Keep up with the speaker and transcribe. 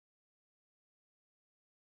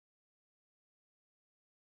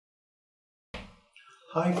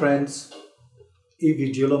Hi friends, ఈ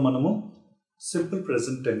వీడియోలో మనము simple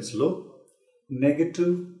present టెన్స్లో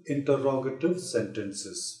negative interrogative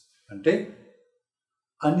sentences అంటే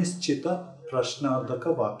అనిశ్చిత ప్రశ్నార్థక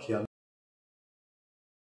వాక్యాలు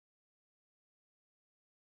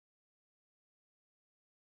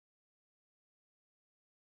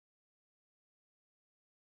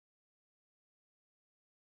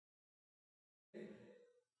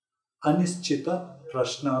అనిశ్చిత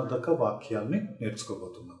ప్రశ్నార్థక వాక్యాల్ని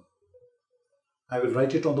నేర్చుకోబోతున్నాం. I will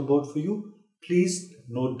write it on the board for you. Please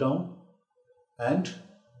note down and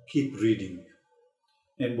keep reading.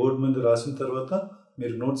 నేను బోర్డు మీద రాసిన తర్వాత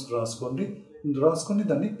మీరు నోట్స్ రాసుకొని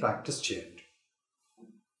దాన్ని ప్రాక్టీస్ చేయండి.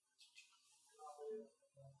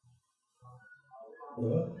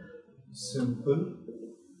 Simple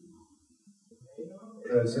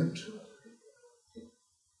present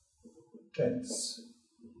tense.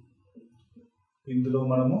 ఇందులో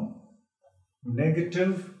మనము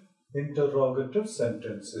negative interrogative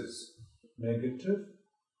sentences. Negative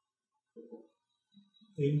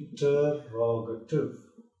interrogative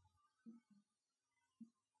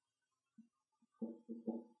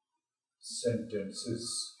sentences.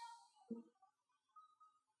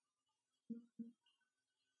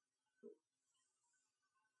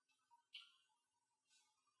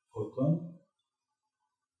 Open.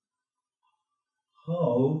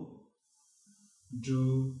 How do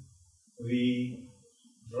we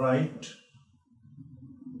write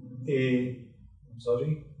a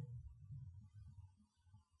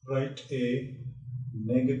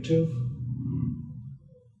negative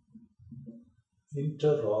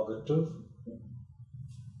interrogative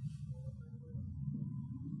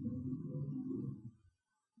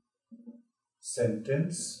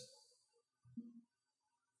sentence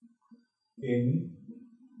in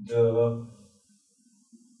the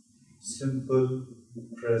simple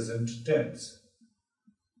present tense.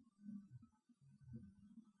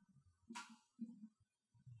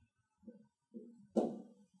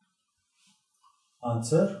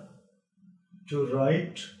 Answer: to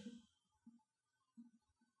write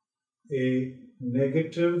a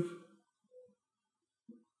negative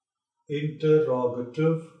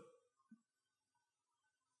interrogative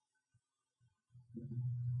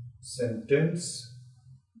sentence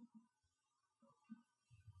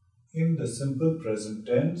in the simple present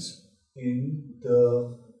tense in the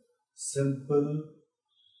simple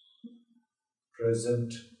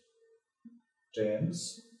present tense.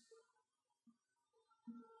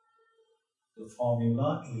 The formula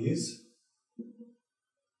is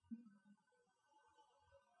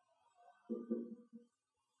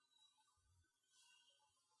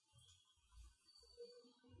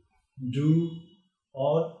do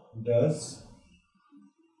or does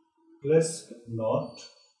plus not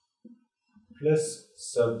plus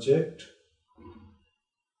subject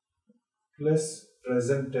plus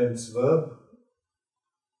present tense verb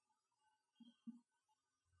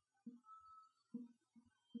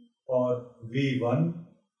or V1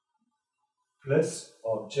 plus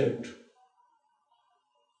object.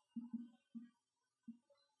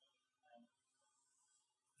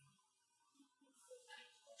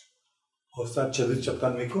 ఒకసారి చదివి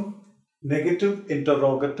చెప్తాను మీకు. Negative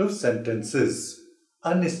interrogative sentences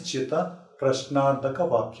అనిశ్చిత ప్రశ్నార్థక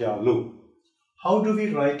వాక్యాలు. How do we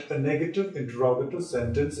write a negative interrogative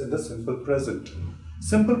sentence in the simple present?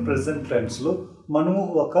 Simple present టెన్స్లో మనము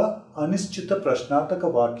ఒక అనిశ్చిత ప్రశ్నార్థక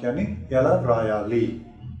వాక్యాన్ని ఎలా వ్రాయాలి?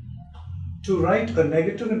 To write a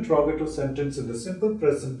negative interrogative sentence in the simple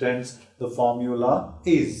present tense, the formula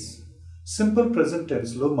is. Simple present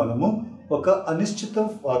టెన్స్లో మనము ఒక అనిశ్చిత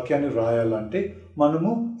వాక్యాన్ని వ్రాయాలంటే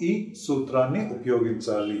మనము ఈ సూత్రాన్ని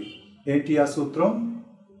ఉపయోగించాలి. ఏంటి ఆ సూత్రం?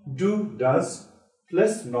 Do, does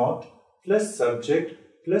plus not plus subject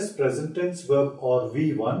plus present tense verb or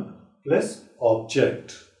V1 plus object.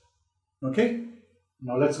 Okay,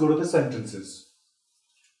 now let's go to the sentences.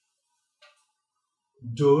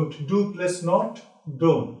 Don't do plus not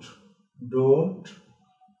don't. Don't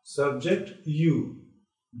subject you.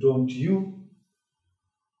 Don't you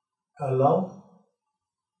allow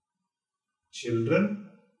children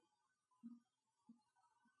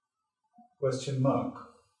question mark.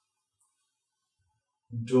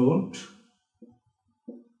 Don't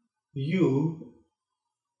you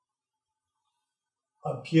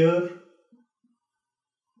appear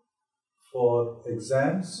for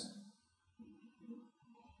exams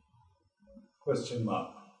question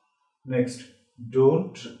mark. Next,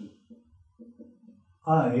 don't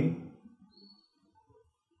I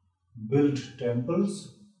build temples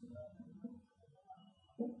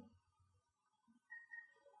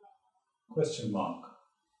question mark.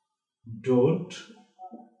 Don't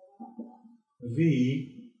we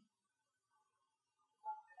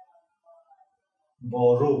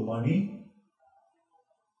borrow money?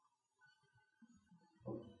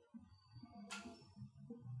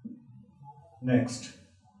 Next,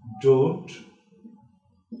 don't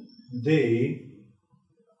they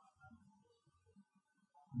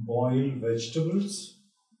boil vegetables?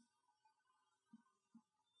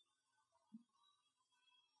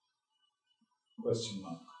 Question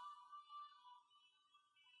mark.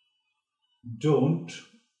 Don't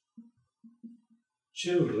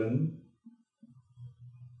children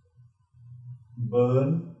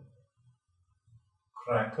burn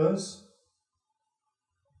crackers?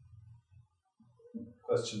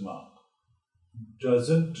 Question mark.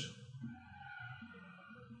 Doesn't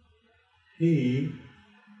he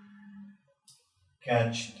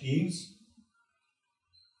catch thieves?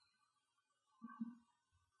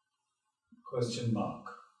 Question mark.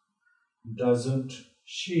 Doesn't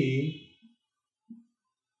she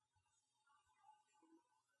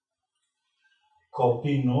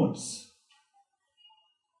copy notes?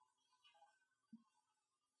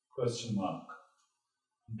 Question mark.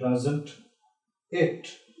 Doesn't it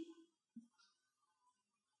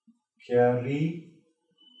carry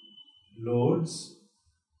loads?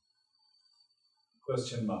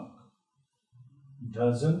 Question mark.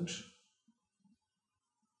 Doesn't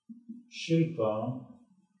Shilpa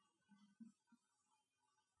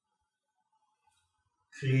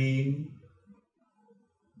clean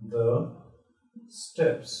the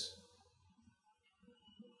steps?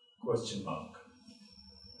 Question mark.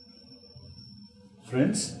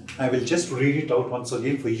 Friends, I will just read it out once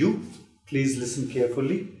again for you. Please listen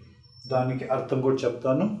carefully. దానికి అర్థం కూడా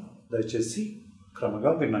చెప్తాను, దయచేసి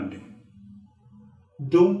క్రమంగా వినండి.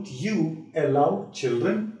 Don't you allow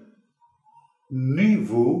children?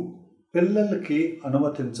 నీవు పిల్లలకి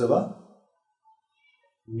అనుమతించవా?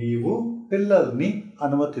 నీవు పిల్లల్ని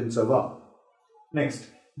అనుమతించవా? Next,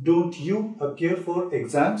 don't you appear for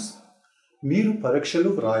exams? మీరు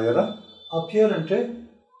పరీక్షలు వ్రాయరా? appear అంటే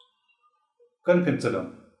కనిపించడం.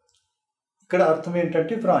 ఇక్కడ అర్థం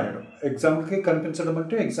ఏంటంటే వ్రాయడం. ఎగ్జామ్కి కనిపించడం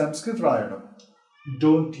అంటే ఎగ్జామ్స్కి వ్రాయడం.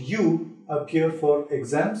 Don't you appear for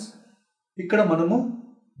exams. ఇక్కడ మనము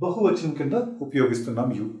బహువచనం కింద ఉపయోగిస్తున్నాం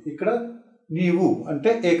యు. ఇక్కడ నీవు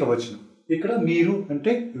అంటే ఏకవచనం, ఇక్కడ మీరు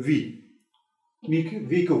అంటే వి, మీకు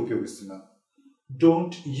వీకి ఉపయోగిస్తున్నాం.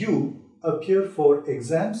 Don't you appear for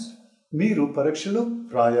exams. మీరు పరీక్షలు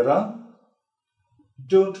వ్రాయరా?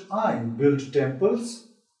 Don't I build temples.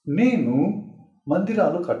 నేను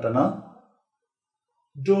మందిరాలు కట్టనా?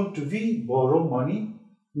 Don't we borrow money.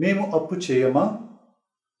 మేము అప్పు చేయమా?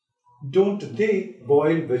 Don't they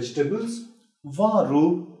boil vegetables. వారు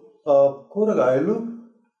కూరగాయలు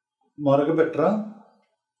మరగబెట్టరా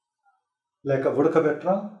లేక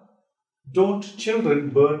ఉడకబెట్టరా? Don't children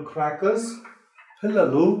burn crackers.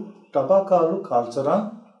 పిల్లలు టబాకాలు కాల్చరా?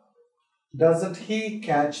 Doesn't he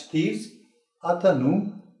catch thieves. అతను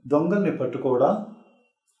దొంగల్ని పట్టుకోడా?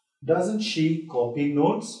 Doesn't she copy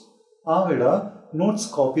notes. ఆవిడ notes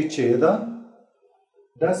copy చేయదా?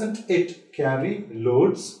 Doesn't it carry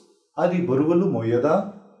loads. అది బరువులు మోయదా?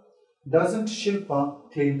 Doesn't Shilpa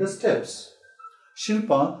clean the steps.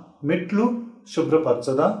 శిల్ప మెట్లు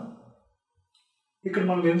శుభ్రపరచదా? ఇక్కడ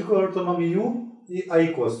మనం ఎందుకు వాడుతున్నాం యు? ఈ ఐ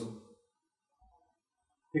కోసం,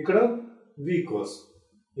 ఇక్కడ వి కోసం,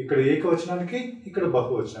 ఇక్కడ ఏకవచనానికి, ఇక్కడ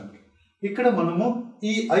బహువచనానికి. ఇక్కడ మనము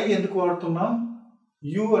ఈ ఐ ఎందుకు వాడుతున్నాం?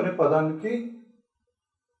 యు అనే పదానికి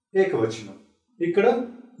ఏకవచనం, ఇక్కడ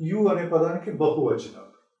యు అనే పదానికి బహువచనం.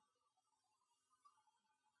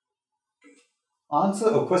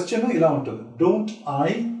 ఆన్సర్ క్వశ్చన్ ఇలా ఉంటుంది. Don't I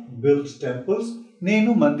build temples.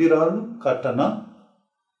 నేను మందిరాలు కట్టనా?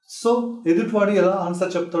 సో ఎదుటివాడు ఎలా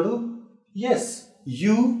ఆన్సర్ చెప్తాడు? Yes,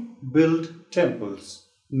 you build temples.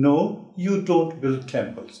 No, you don't build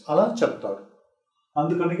temples అలా చెప్తాడు.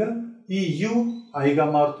 అందుకనిగా ఈ యు ఐగా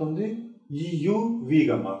మారుతుంది, ఈ యు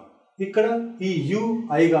విగా మారుతుంది. ఇక్కడ ఈ యు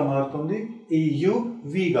ఐగా మారుతుంది, ఈ యు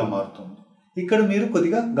విగా మారుతుంది. ఇక్కడ మీరు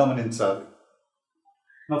కొద్దిగా గమనించాలి.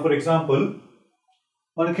 నా ఫర్ ఎగ్జాంపుల్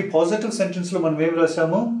మనకి పాజిటివ్ సెంటెన్స్లో మనం ఏం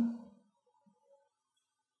రాసాము?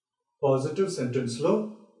 Positive సెంటెన్స్లో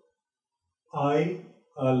I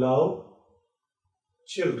allow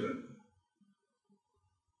children.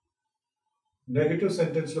 Negative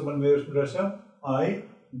సెంటెన్స్లో మనం ఏం రాసాం? I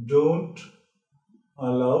don't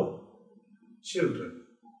allow children.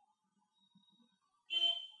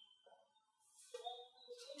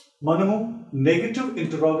 మనము నెగటివ్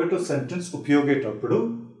ఇంటరాగేటివ్ సెంటెన్స్ ఉపయోగేటప్పుడు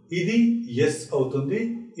ఇది ఎస్ అవుతుంది,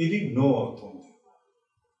 ఇది నో అవుతుంది.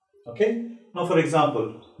 Okay, now for example,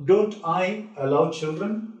 don't I allow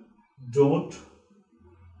children. Don't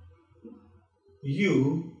you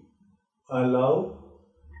allow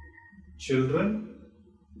children.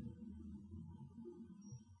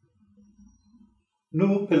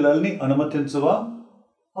 నువ్వు పిల్లల్ని అనుమతించవా?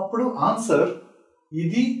 అప్పుడు ఆన్సర్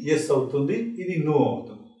ఇది yes అవుతుంది, ఇది no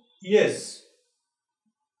అవుతుంది. Yes,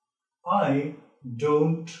 I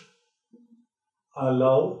don't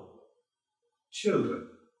allow children.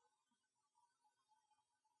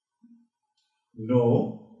 No,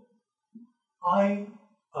 I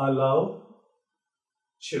allow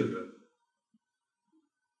children.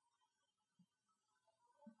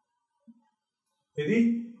 ఇది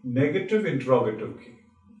నెగటివ్ ఇంటరాగేటివ్ కి.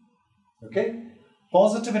 ఓకే,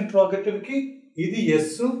 పాజిటివ్ ఇంటరాగేటివ్ కి ఇది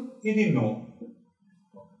ఎస్, ఇది no.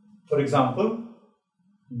 For example,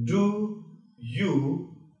 do you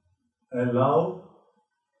allow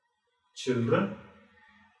children?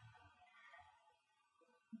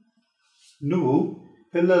 నువ్వు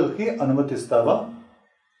పిల్లలకి అనుమతిస్తావా?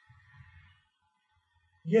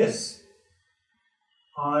 Yes,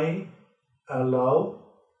 I allow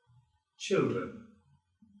children.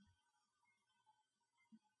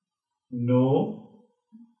 No,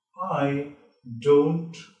 I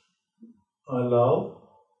don't allow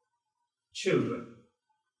children.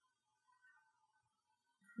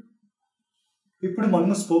 ఇప్పుడు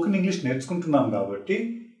మనము spoken English నేర్చుకుంటున్నాం కాబట్టి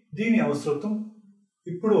దీని అవసరం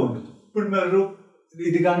ఇప్పుడు ఉండదు. ఇప్పుడు మీరు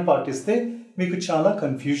ఇది కానీ పాటిస్తే మీకు చాలా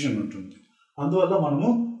కన్ఫ్యూజన్ ఉంటుంది. అందువల్ల మనము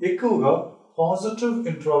ఎక్కువగా పాజిటివ్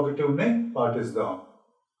ఇంటరాగేటివ్నే పాటిస్తాం.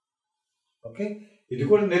 ఓకే, ఇది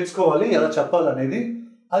కూడా నేర్చుకోవాలి ఎలా చెప్పాలనేది.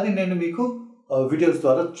 అది నేను మీకు వీడియోస్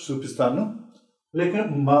ద్వారా చూపిస్తాను. లేక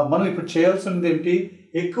మనం ఇప్పుడు చేయాల్సింది ఏంటి,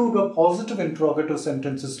 ఎక్కువగా పాజిటివ్ ఇంటరాగేటివ్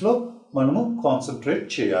సెంటెన్సెస్లో మనము కాన్సన్ట్రేట్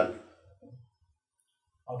చేయాలి.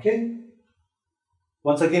 Okay,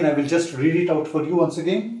 once again I will just read it out for you once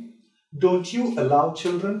again. Don't you allow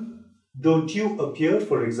children? Don't you appear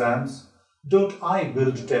for exams? Don't I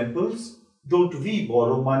build temples? Don't we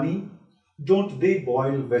borrow money? Don't they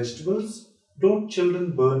boil vegetables? Don't children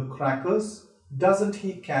burn crackers? Doesn't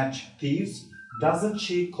he catch thieves? Doesn't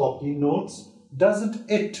she copy notes? Doesn't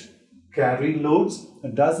it carry loads?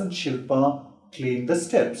 Doesn't Shilpa clean the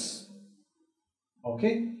steps?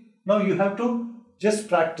 Okay, now you have to just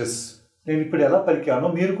practice. నేను ఇప్పుడు ఎలా పలికానో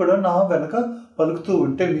మీరు కూడా నా వెనక పలుకుతూ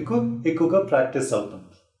ఉంటే మీకు ఎక్కువగా ప్రాక్టీస్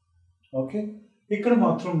అవుతుంది. ఓకే, ఇక్కడ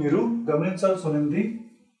మాత్రం మీరు గమనించాల్సి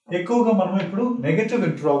ఎక్కువగా మనం ఇప్పుడు నెగటివ్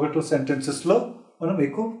ఇంటరాగేటివ్ సెంటెన్సెస్లో మనం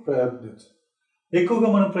ఎక్కువగా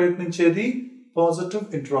మనం ప్రయత్నించేది పాజిటివ్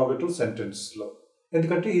ఇంటరాగేటివ్ సెంటెన్సెస్లో.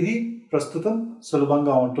 ఎందుకంటే ఇది ప్రస్తుతం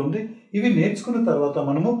సులభంగా ఉంటుంది. ఇవి నేర్చుకున్న తర్వాత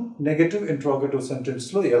మనము నెగటివ్ ఇంటరాగేటివ్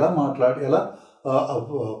సెంటెన్స్లో ఎలా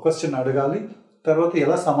క్వశ్చన్ అడగాలి, తర్వాత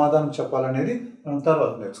ఎలా సమాధానం చెప్పాలనేది మనం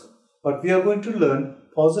తర్వాత నేర్చుకోవాలి. But we are going to learn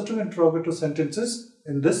positive interrogative sentences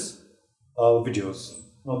in this videos.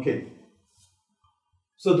 Okay,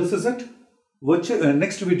 so this is it.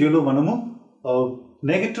 Next వీడియోలో మనము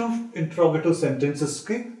నెగటివ్ ఇంటరాగేటివ్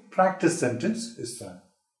సెంటెన్సెస్కి ప్రాక్టీస్ సెంటెన్స్ ఇస్తాను.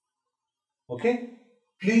 Okay,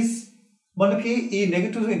 please. మనకి ఈ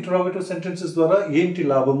నెగటివ్ ఇంటరాగేటివ్ సెంటెన్సెస్ ద్వారా ఏంటి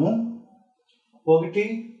లాభము? ఒకటి,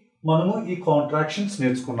 మనము ఈ కాంట్రాక్షన్స్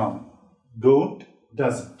నేర్చుకున్నాము. Don't,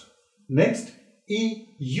 doesn't. నెక్స్ట్, ఈ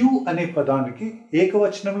యు అనే పదానికి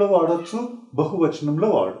ఏకవచనంలో వాడవచ్చు, బహువచనంలో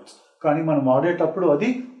వాడవచ్చు. కానీ మనం వాడేటప్పుడు అది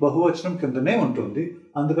బహువచనం కిందనే ఉంటుంది.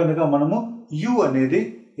 అందుకనగా మనము యు అనేది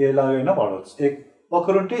ఎలాగైనా వాడవచ్చు.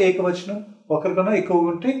 ఒకరుంటే ఏకవచనం, ఒకరికన్నా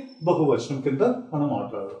ఎక్కువ ఉంటే బహువచనం కింద మనం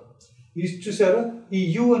మాట్లాడాలి. ఇది చూసారా, ఈ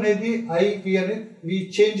యు అనేది ఐ, వి అనేది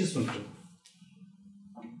చేంజెస్ ఉంటుంది.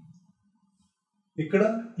 ఇక్కడ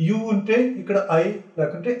యు ఉంటే ఇక్కడ ఐ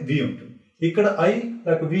లేకుంటే వి ఉంటుంది. ఇక్కడ ఐ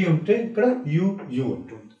లేక వి ఉంటే ఇక్కడ యు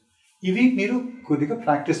ఉంటుంది. ఇవి మీరు కొద్దిగా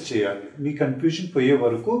ప్రాక్టీస్ చేయాలి. మీ కన్ఫ్యూజన్ పోయే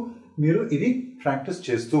వరకు మీరు ఇది ప్రాక్టీస్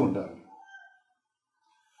చేస్తూ ఉండాలి.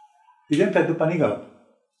 ఇదేం పెద్ద పని కాదు.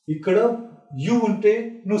 ఇక్కడ యు ఉంటే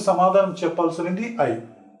నువ్వు సమాధానం చెప్పాల్సినది ఐ,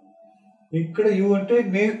 ఇక్కడ యు అంటే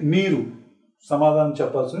మీరు సమాధానం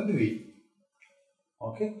చెప్పాల్సినది వి.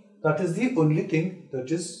 Okay, that is the only thing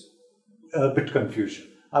that is bit confusion.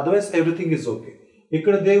 Otherwise everything is okay.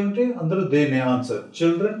 ఇక్కడ దే ఉంటే అందరూ దేనే ఆన్సర్.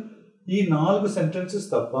 చిల్డ్రన్, ఈ 4 సెంటెన్సెస్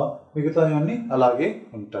తప్ప మిగతా అన్నీ అలాగే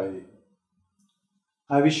ఉంటాయి.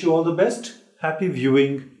 I wish you all the best. Happy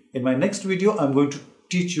viewing. In my next video, I'm going to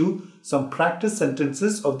teach you some practice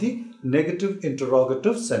sentences of the negative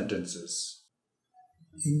interrogative sentences.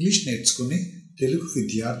 English నేర్చుకునే తెలుగు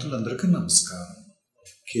విద్యార్థులందరికీ నమస్కారం.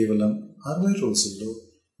 కేవలం 60 రోజుల్లో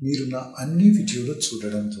మీరు నా అన్ని వీడియోలు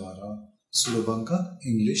చూడడం ద్వారా సులభంగా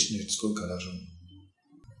ఇంగ్లీష్ నేర్చుకోగలరు.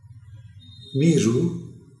 మీరు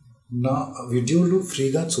నా వీడియోలు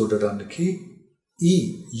ఫ్రీగా చూడడానికి ఈ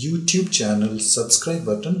యూట్యూబ్ ఛానల్ సబ్స్క్రైబ్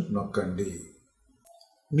బటన్ నొక్కండి.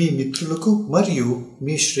 మీ మిత్రులకు మరియు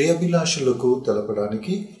మీ శ్రేయోభిలాషులకు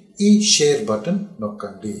తెలపడానికి ఈ షేర్ బటన్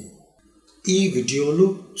నొక్కండి. ఈ వీడియోలు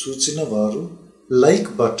చూసిన వారు లైక్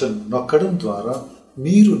బటన్ నొక్కడం ద్వారా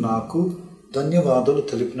మీరు నాకు ధన్యవాదాలు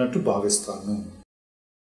తెలిపినట్టు భావిస్తాను.